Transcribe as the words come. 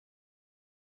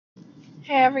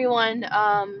Hey everyone,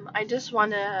 I just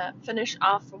want to finish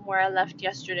off from where I left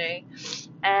yesterday,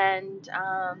 and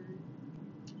I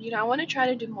want to try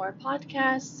to do more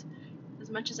podcasts as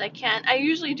much as I can. I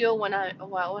usually do it when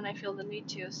I feel the need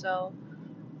to, so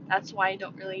that's why I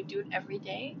don't really do it every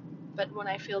day. But when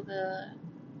I feel the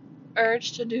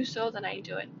urge to do so, then I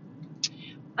do it.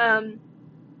 Um,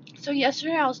 so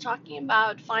yesterday I was talking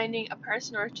about finding a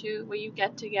person or two where you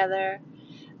get together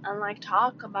and like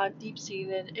talk about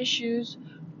deep-seated issues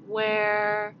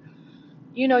where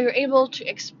you're able to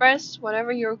express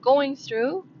whatever you're going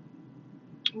through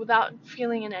without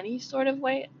feeling in any sort of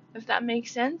way, if that makes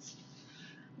sense.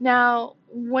 Now,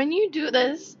 when you do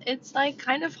this, it's like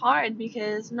kind of hard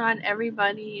because not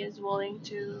everybody is willing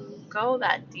to go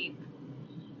that deep.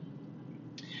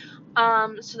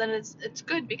 So then it's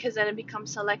good because then it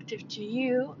becomes selective to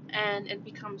you and it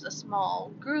becomes a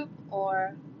small group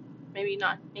or maybe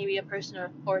not, maybe a person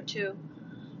or two.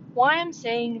 Why I'm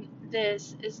saying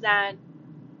this is that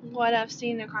what I've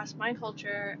seen across my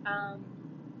culture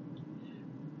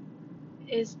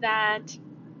is that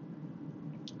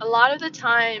a lot of the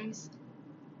times,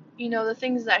 the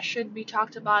things that should be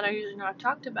talked about are usually not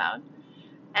talked about,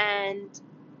 and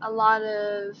a lot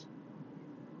of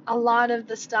a lot of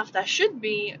the stuff that should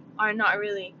be are not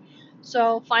really.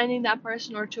 So finding that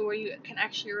person or two where you can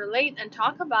actually relate and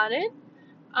talk about it,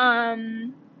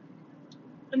 um,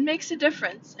 it makes a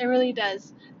difference. It really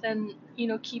does. Then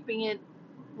keeping it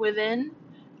within.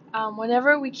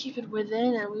 Whenever we keep it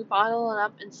within and we bottle it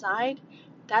up inside,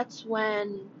 that's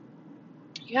when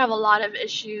you have a lot of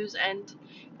issues and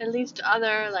it leads to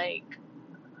other like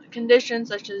conditions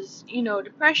such as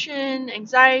depression,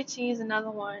 anxiety is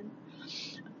another one.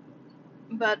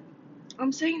 But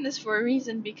I'm saying this for a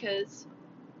reason because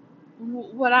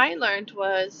what I learned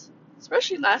was,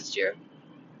 especially last year,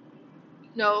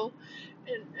 you know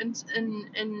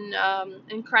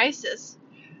in crisis,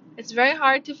 it's very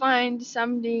hard to find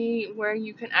somebody where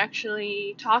you can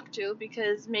actually talk to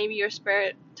because maybe your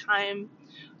spare time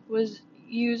was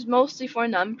used mostly for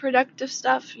non-productive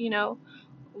stuff,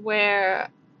 where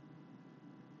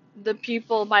the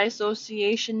people by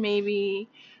association maybe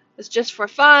it's just for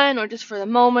fun or just for the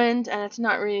moment and it's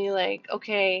not really like,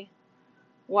 okay,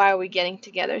 why are we getting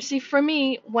together? See, for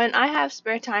me, when I have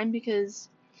spare time, because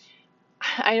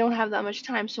I don't have that much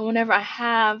time, so whenever I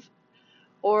have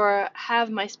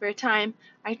my spare time,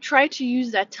 I try to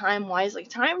use that time wisely.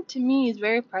 Time to me is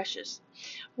very precious.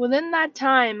 Within that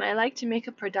time, I like to make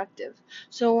it productive.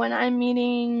 So when I'm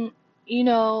meeting,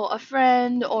 a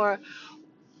friend or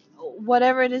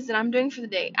whatever it is that I'm doing for the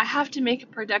day, I have to make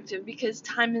it productive because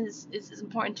time is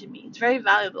important to me. It's very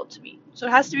valuable to me. So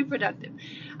it has to be productive.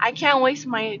 I can't waste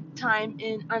my time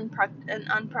in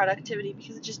unproductivity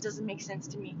because it just doesn't make sense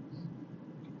to me.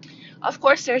 Of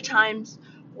course, there are times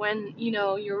when,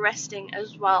 you're resting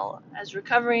as well as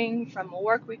recovering from a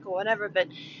work week or whatever, but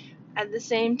at the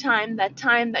same time, that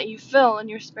time that you fill in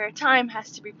your spare time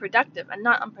has to be productive and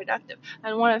not unproductive.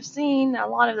 And what I've seen a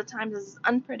lot of the times is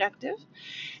unproductive.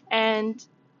 And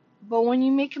but when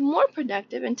you make it more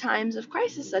productive in times of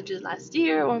crisis, such as last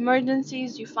year or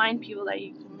emergencies, you find people that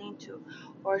you can lean to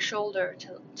or a shoulder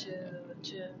to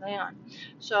lay on.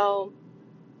 So,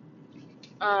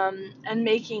 and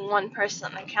making one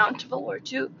person accountable or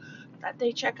two, that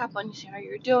they check up on you, see how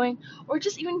you're doing, or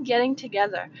just even getting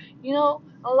together.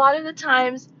 A lot of the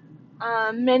times,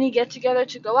 many get together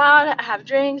to go out, have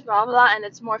drinks, blah blah, and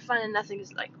it's more fun and nothing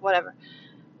is like whatever.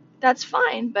 That's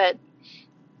fine, but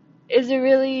is it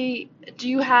really? Do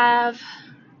you have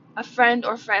a friend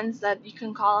or friends that you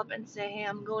can call up and say, hey,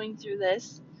 I'm going through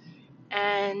this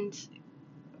and,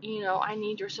 I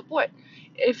need your support?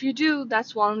 If you do,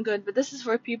 that's well and good, but this is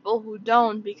for people who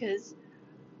don't because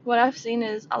what I've seen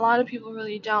is a lot of people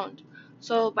really don't.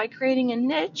 So by creating a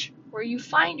niche where you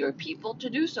find your people to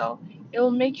do so, it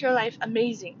will make your life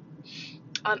amazing.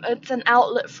 It's an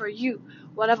outlet for you.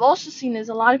 What I've also seen is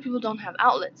a lot of people don't have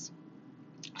outlets.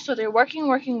 So they're working,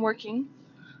 working, working,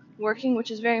 working,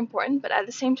 which is very important, but at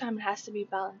the same time, it has to be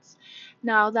balanced.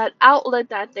 Now, that outlet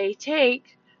that they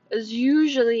take is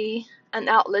usually an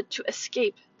outlet to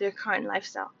escape their current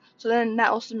lifestyle. So then that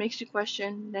also makes you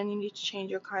question, then you need to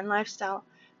change your current lifestyle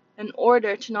in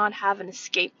order to not have an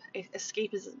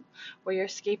escapism, where you're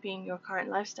escaping your current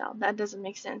lifestyle. That doesn't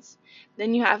make sense.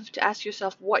 Then you have to ask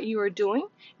yourself what you are doing,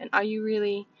 and are you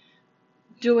really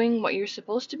doing what you're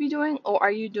supposed to be doing, or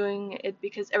are you doing it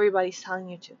because everybody's telling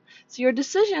you to? So your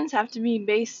decisions have to be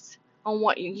based on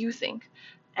what you think,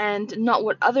 and not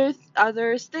what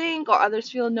others think or others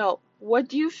feel. No, what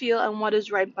do you feel and what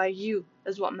is right by you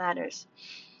is what matters.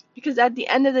 Because at the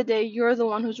end of the day, you're the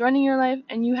one who's running your life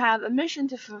and you have a mission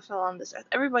to fulfill on this earth.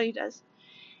 Everybody does.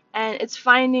 And it's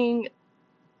finding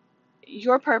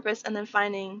your purpose and then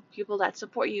finding people that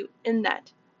support you in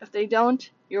that. If they don't,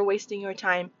 you're wasting your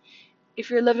time. If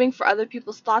you're living for other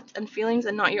people's thoughts and feelings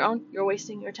and not your own, you're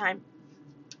wasting your time.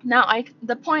 Now,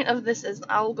 the point of this is,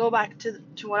 I'll go back to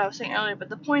what I was saying earlier, but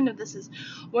the point of this is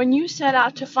when you set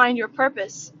out to find your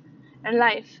purpose in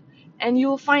life, and you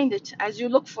will find it as you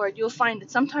look for it, you'll find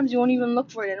it. Sometimes you won't even look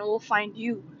for it and it will find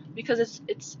you because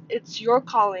it's your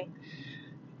calling.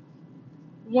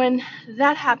 When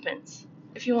that happens,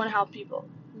 if you want to help people,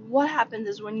 what happens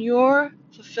is when you're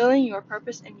fulfilling your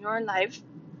purpose in your life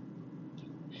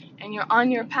and you're on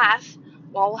your path,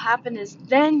 what will happen is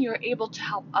then you're able to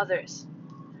help others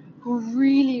who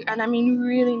really, and I mean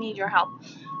really, need your help.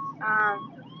 Um,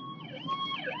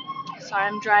 Sorry,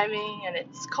 I'm driving and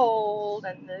it's cold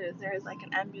and there's like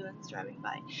an ambulance driving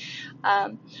by.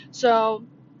 Um, so,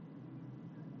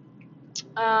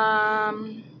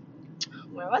 um,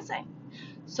 where was I?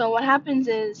 So what happens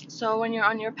is, so when you're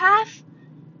on your path,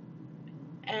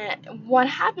 what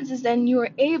happens is then you are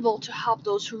able to help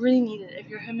those who really need it. If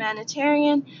you're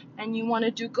humanitarian and you want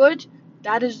to do good,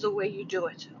 that is the way you do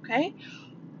it, okay?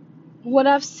 What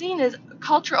I've seen is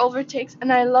culture overtakes,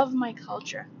 and I love my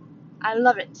culture. I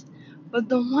love it. But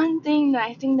the one thing that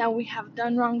I think that we have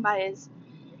done wrong by is,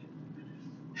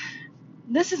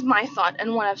 this is my thought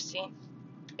and what I've seen,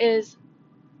 is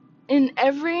in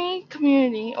every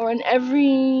community or in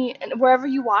every, wherever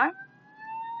you are,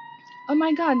 oh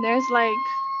my god, there's like,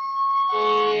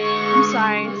 I'm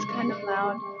sorry, it's kind of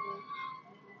loud.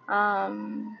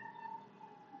 Um,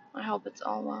 I hope it's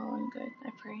all well and good. I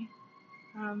pray.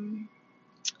 Um,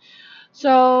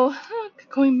 so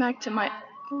going back to my.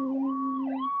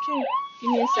 Okay,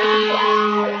 give me a second.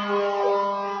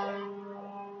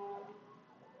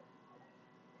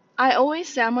 I always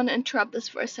say, I'm gonna interrupt this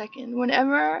for a second.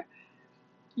 Whenever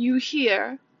you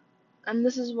hear, and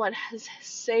this is what has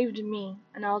saved me,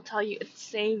 and I'll tell you, it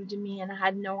saved me, and I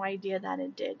had no idea that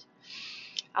it did.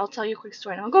 I'll tell you a quick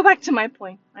story, and I'll go back to my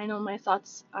point. I know my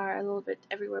thoughts are a little bit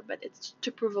everywhere, but it's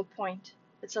to prove a point.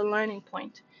 It's a learning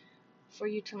point for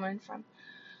you to learn from.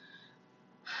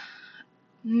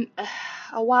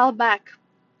 A while back,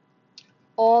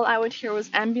 all I would hear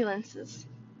was ambulances,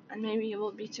 and maybe it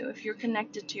will be too if you're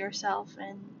connected to yourself.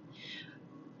 And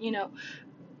you know,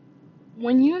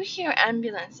 when you hear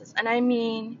ambulances, and I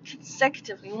mean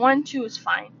consecutively, 1, 2 is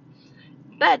fine,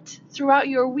 but throughout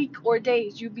your week or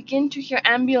days, you begin to hear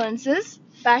ambulances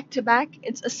back to back.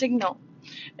 It's a signal.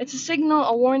 It's a signal,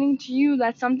 a warning to you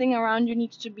that something around you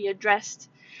needs to be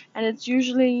addressed, and it's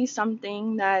usually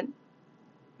something that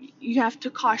you have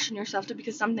to caution yourself to,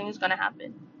 because something is going to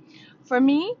happen. For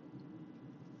me,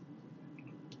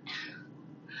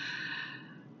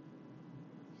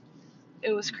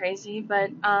 it was crazy,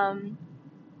 but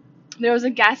there was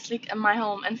a gas leak in my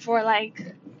home, and for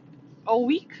like a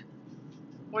week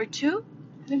or two,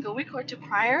 I think a week or two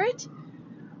prior it,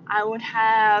 I would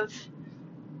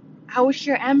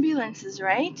hear ambulances,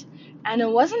 right? And it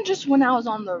wasn't just when I was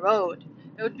on the road.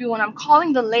 It would be when I'm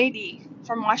calling the lady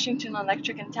from Washington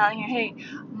Electric and telling her, hey,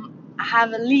 I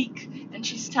have a leak, and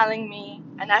she's telling me,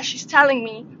 and as she's telling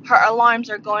me, her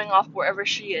alarms are going off wherever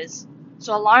she is.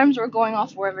 So alarms were going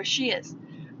off wherever she is,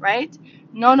 right?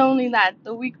 Not only that,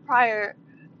 the week prior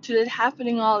to it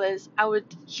happening all this, I would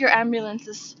hear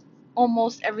ambulances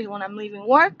almost every when I'm leaving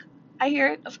work. I hear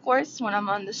it, of course. When I'm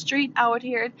on the street, I would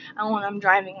hear it, and when I'm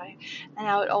driving, and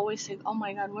I would always say, "Oh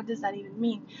my God, what does that even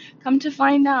mean?" Come to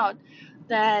find out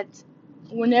that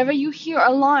whenever you hear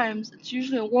alarms, it's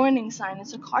usually a warning sign.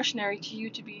 It's a cautionary to you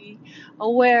to be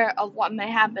aware of what may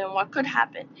happen, what could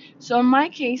happen. So in my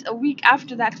case, a week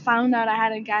after that, found out I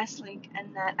had a gas leak,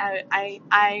 and that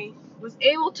I was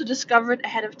able to discover it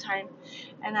ahead of time,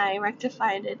 and I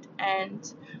rectified it,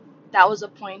 and that was a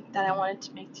point that I wanted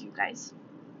to make to you guys.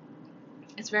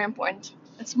 It's very important.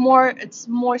 It's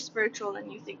more spiritual than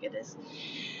you think it is.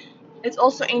 It's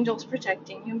also angels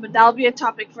protecting you, but that'll be a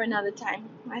topic for another time.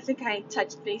 I think I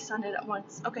touched base on it at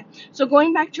once. Okay, so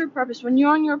going back to your purpose, when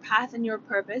you're on your path and your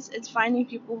purpose, it's finding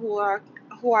people who are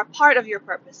part of your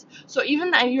purpose. So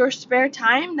even that your spare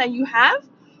time that you have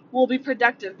will be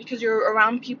productive because you're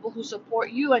around people who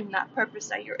support you and that purpose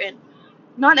that you're in.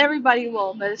 Not everybody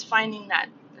will, but it's finding that,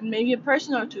 and maybe a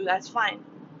person or two. That's fine.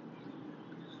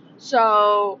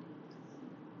 So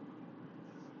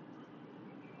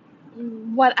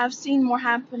what I've seen more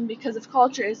happen because of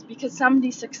culture is because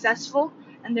somebody's successful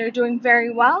and they're doing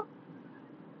very well,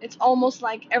 it's almost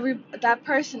like that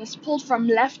person is pulled from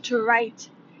left to right,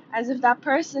 as if that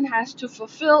person has to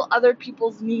fulfill other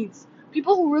people's needs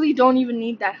People who really don't even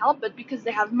need that help, but because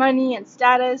they have money and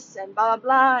status and blah blah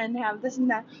blah and have this and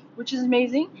that, which is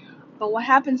amazing. But what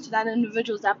happens to that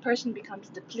individual is that person becomes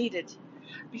depleted,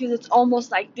 because it's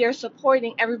almost like they're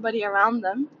supporting everybody around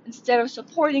them instead of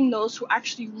supporting those who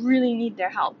actually really need their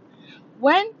help.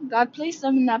 When God placed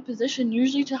them in that position,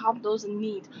 usually to help those in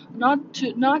need, not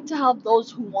to help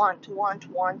those who want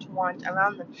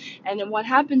around them. And then what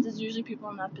happens is usually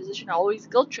people in that position are always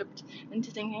guilt tripped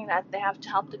into thinking that they have to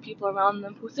help the people around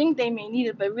them who think they may need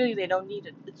it, but really they don't need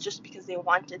it. It's just because they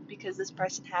want it, because this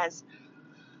person has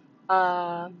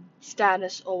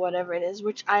status or whatever it is,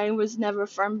 which I was never a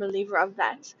firm believer of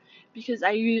that, because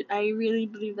I really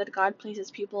believe that God places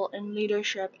people in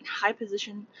leadership in high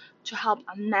position to help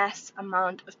a mass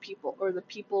amount of people, or the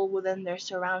people within their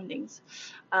surroundings,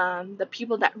 the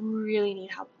people that really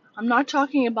need help. I'm not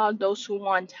talking about those who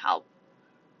want help.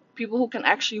 People who can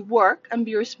actually work and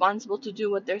be responsible to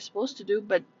do what they're supposed to do,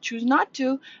 but choose not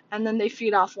to, and then they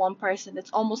feed off one person.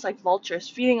 It's almost like vultures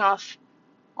feeding off,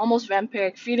 almost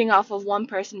vampiric, feeding off of one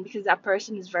person because that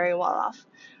person is very well off.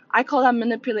 I call that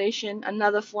manipulation,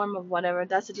 another form of whatever.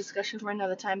 That's a discussion for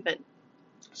another time. But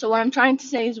so what I'm trying to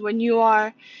say is, when you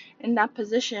are in that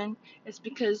position, it's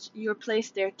because you're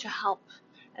placed there to help.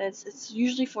 And it's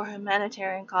usually for a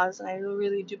humanitarian cause, and I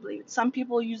really do believe it. Some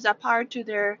people use that power to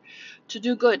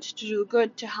do good,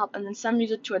 to help, and then some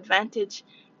use it to advantage,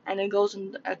 and it goes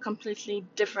in a completely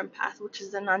different path, which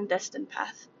is a non-destined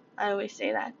path. I always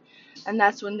say that. And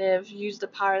that's when they've used the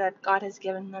power that God has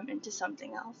given them into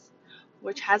something else,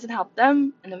 which hasn't helped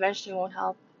them and eventually won't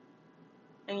help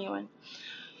anyone.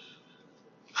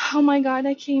 Oh my God,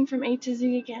 I came from A to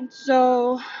Z again.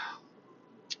 So,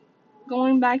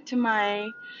 going back to my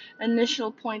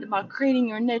initial point about creating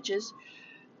your niches,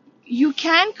 you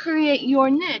can create your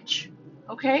niche,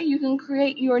 okay? You can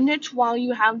create your niche while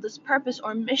you have this purpose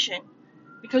or mission,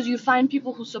 because you find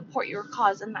people who support your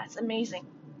cause, and that's amazing.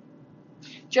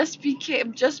 Just be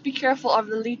careful of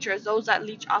the leechers, those that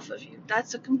leech off of you.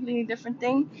 That's a completely different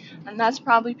thing, and that's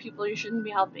probably people you shouldn't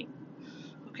be helping.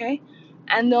 Okay?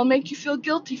 And they'll make you feel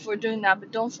guilty for doing that,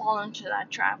 but don't fall into that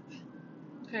trap.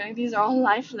 Okay? These are all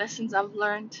life lessons I've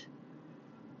learned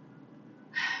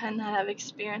and that I've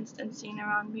experienced and seen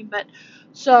around me. But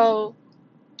so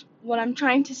what I'm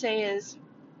trying to say is,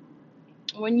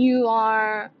 when you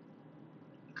are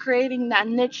creating that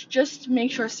niche, just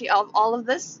make sure, see, all of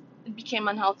this, it became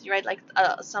unhealthy, right? Like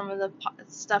some of the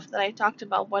stuff that I talked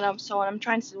about. What I'm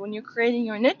trying to say, when you're creating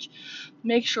your niche,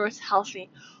 make sure it's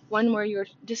healthy, one where you're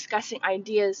discussing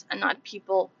ideas and not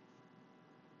people,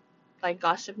 like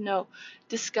gossip. No,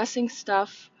 discussing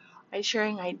stuff,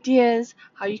 sharing ideas,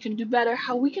 how you can do better,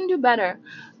 how we can do better,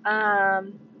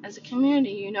 as a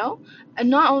community. And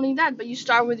not only that, but you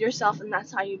start with yourself, and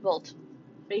that's how you build,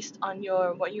 based on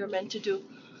what you're meant to do.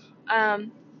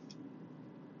 um,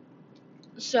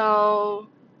 So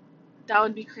that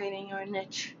would be creating your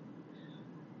niche.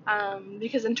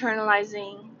 Because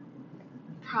internalizing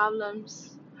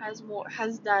problems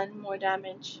has done more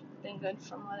damage than good,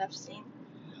 from what I've seen.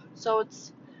 So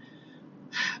it's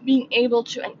being able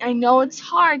to, and I know it's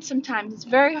hard sometimes. It's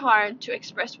very hard to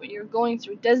express what you're going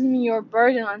through. It doesn't mean you're a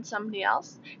burden on somebody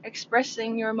else.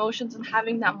 Expressing your emotions and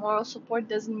having that moral support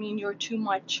doesn't mean you're too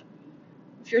much.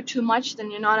 If you're too much, then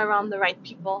you're not around the right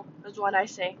people, is what I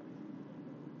say.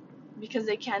 Because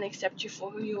they can't accept you for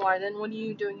who you are, then what are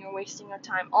you doing? You're wasting your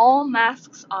time. All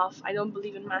masks off. I don't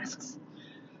believe in masks.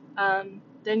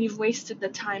 Then you've wasted the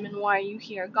time, and why are you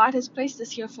here? God has placed us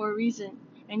here for a reason,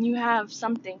 and you have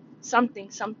something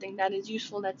that is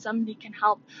useful, that somebody can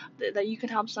help, that you can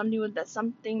help somebody with, that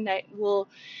something that will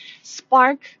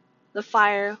spark the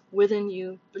fire within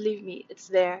you. Believe me, it's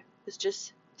there. It's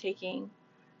just taking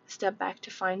a step back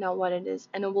to find out what it is,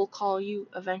 and it will call you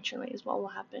eventually, is what will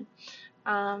happen.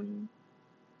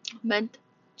 But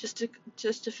just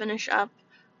to finish up,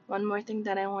 one more thing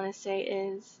that I want to say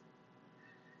is,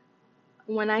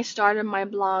 when I started my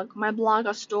blog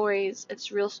are stories.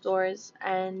 It's real stories,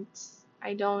 and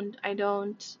I don't.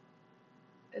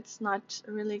 It's not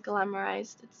really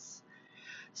glamorized.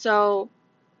 So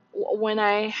when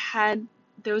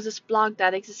there was this blog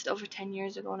that existed over 10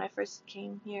 years ago when I first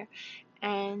came here.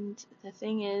 And the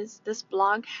thing is, this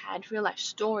blog had real life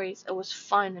stories. It was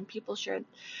fun, and people shared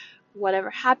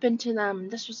whatever happened to them.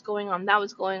 This was going on, that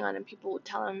was going on, and people would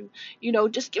tell them,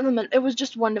 just give them it was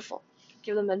just wonderful.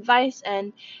 Give them advice.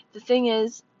 And the thing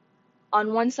is,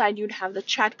 on one side you'd have the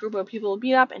chat group where people would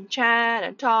meet up and chat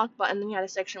and talk, and then you had a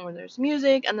section where there's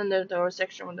music, and then there was a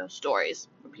section where there's stories,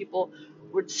 where people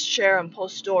would share and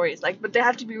post stories, but they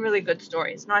have to be really good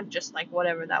stories, not just like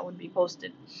whatever that would be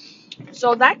posted.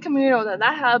 So that community,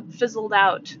 that hub fizzled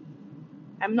out.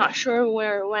 I'm not sure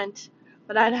where it went,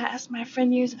 but I'd asked my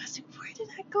friend years ago, I was like, where did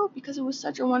that go? Because it was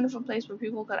such a wonderful place where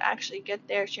people could actually get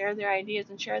there, share their ideas,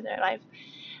 and share their life.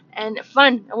 And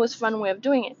fun. It was a fun way of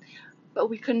doing it. But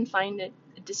we couldn't find it.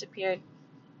 It disappeared.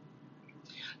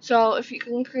 So if you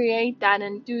can create that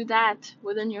and do that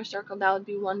within your circle, that would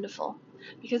be wonderful.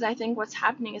 Because I think what's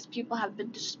happening is people have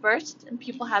been dispersed and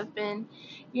people have been,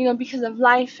 because of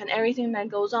life and everything that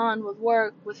goes on with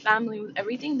work, with family, with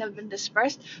everything, they've been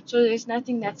dispersed. So there's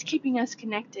nothing that's keeping us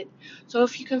connected. So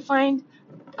if you can find,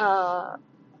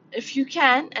 if you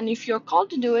can, and if you're called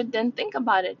to do it, then think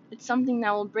about it. It's something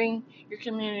that will bring your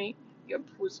community,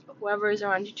 whoever is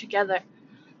around you together,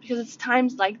 because it's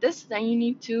times like this that you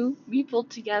need to be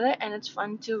pulled together, and it's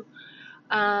fun too.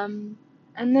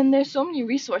 And then there's so many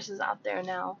resources out there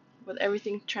now with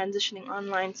everything transitioning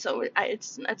online, so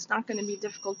it's not going to be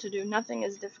difficult to do. Nothing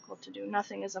is difficult to do.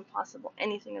 Nothing is impossible.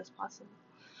 Anything is possible.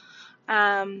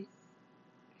 Um,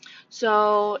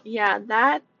 so yeah,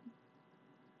 that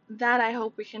I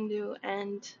hope we can do,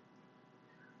 and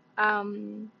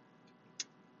um,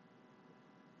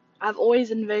 I've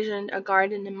always envisioned a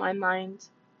garden in my mind,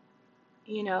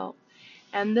 you know,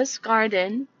 and this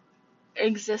garden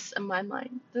exists in my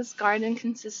mind. This garden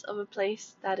consists of a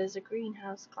place that is a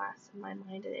greenhouse glass in my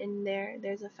mind, and in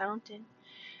there's a fountain.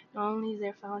 Not only is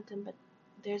there a fountain, but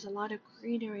there's a lot of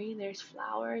greenery, there's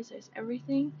flowers, there's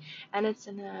everything, and it's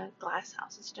in a glass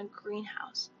house. It's in a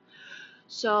greenhouse.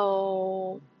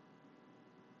 So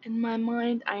in my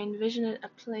mind, I envision it a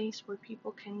place where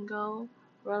people can go,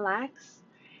 relax,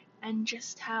 and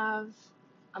just have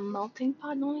a melting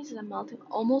pot. Not only is it a melting,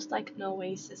 almost like an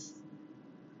oasis,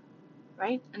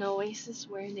 right? An oasis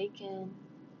where they can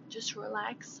just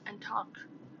relax and talk,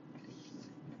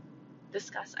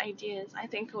 discuss ideas. I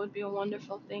think it would be a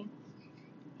wonderful thing.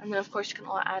 And then, of course, you can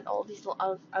all add all these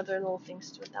other little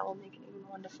things to it that will make it even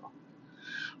wonderful.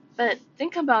 But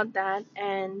think about that,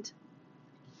 and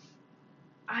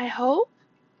I hope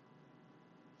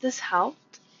this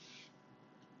helped,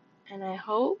 and I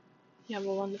hope you have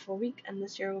a wonderful week, and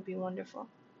this year will be wonderful.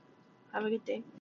 Have a good day.